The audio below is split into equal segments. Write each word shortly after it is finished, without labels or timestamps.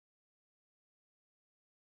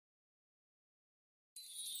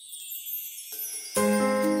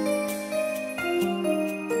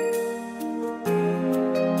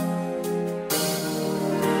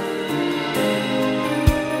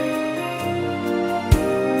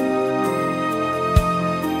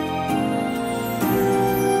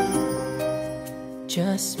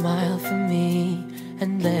smile for me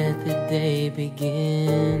and let the day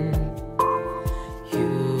begin.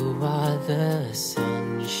 You are the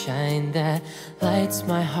sunshine that lights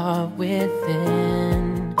my heart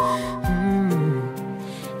within.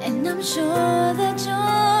 And I'm sure that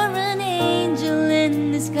you're an angel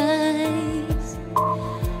in disguise.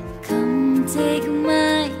 Come take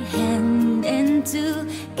my hand and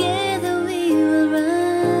together we will rise.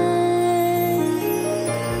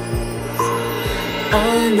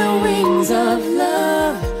 On the wings of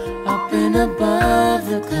love, up and above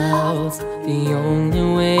the clouds, the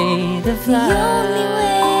only way to fly, the only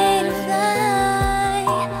way to fly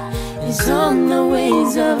is on the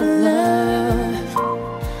wings of love.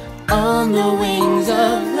 On the wings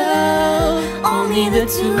of love, only the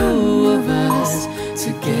two of us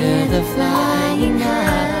together flying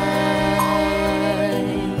high.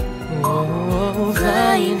 Oh,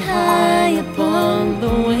 flying high upon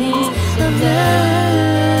the wings of love.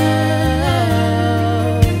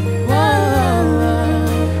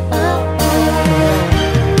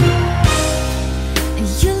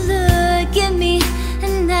 You look at me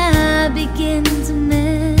and I begin to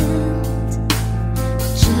melt,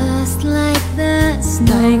 just like the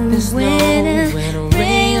snow, when a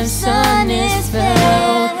ray of sun is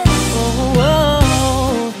felt.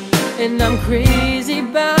 Oh, and I'm crazy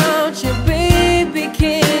about you, baby,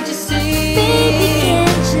 can't you see? Baby,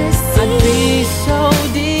 can't you see? I'd be so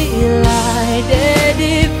delighted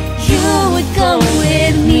if you would come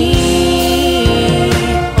with me.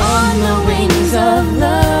 On the wings of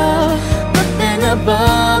love, Up and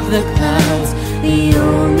above the clouds, the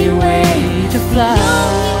only way to fly,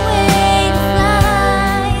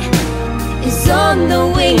 is on the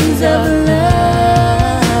wings of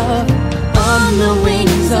love. on the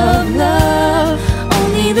wings of love,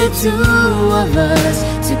 Only the two of us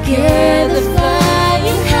together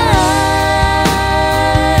flying high,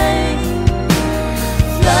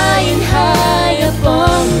 flying high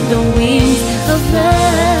upon the wings of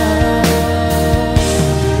love.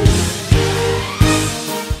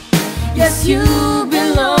 yes, you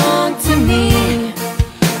belong to me,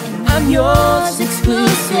 and I'm yours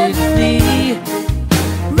exclusively.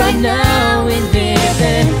 Right now we live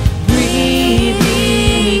and breathe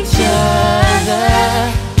each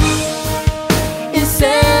other,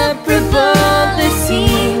 inseparable it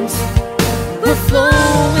seems. We're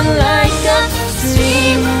flowing like a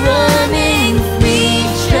stream, running free,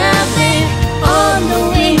 traveling on the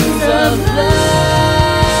wings of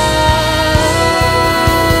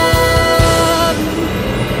love.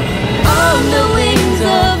 On the wings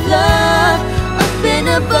of love, up and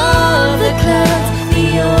above the clouds, the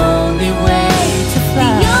only way to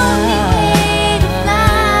fly, The only way to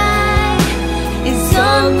fly is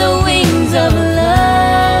on the wings of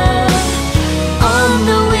love. On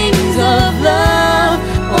the wings of love,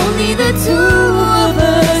 only the two of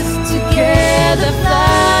us together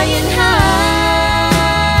flying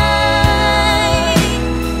high,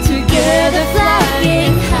 together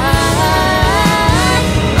flying high.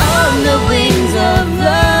 On the wings of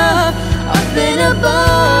love, up and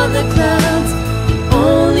above the clouds, the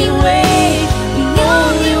only way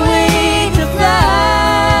to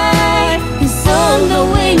fly is on the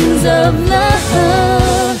wings of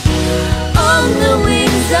love. On the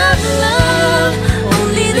wings of love,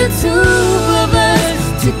 only the two of us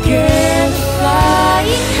together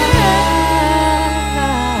flying high,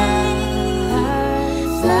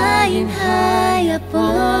 flying high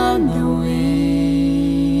upon the wings.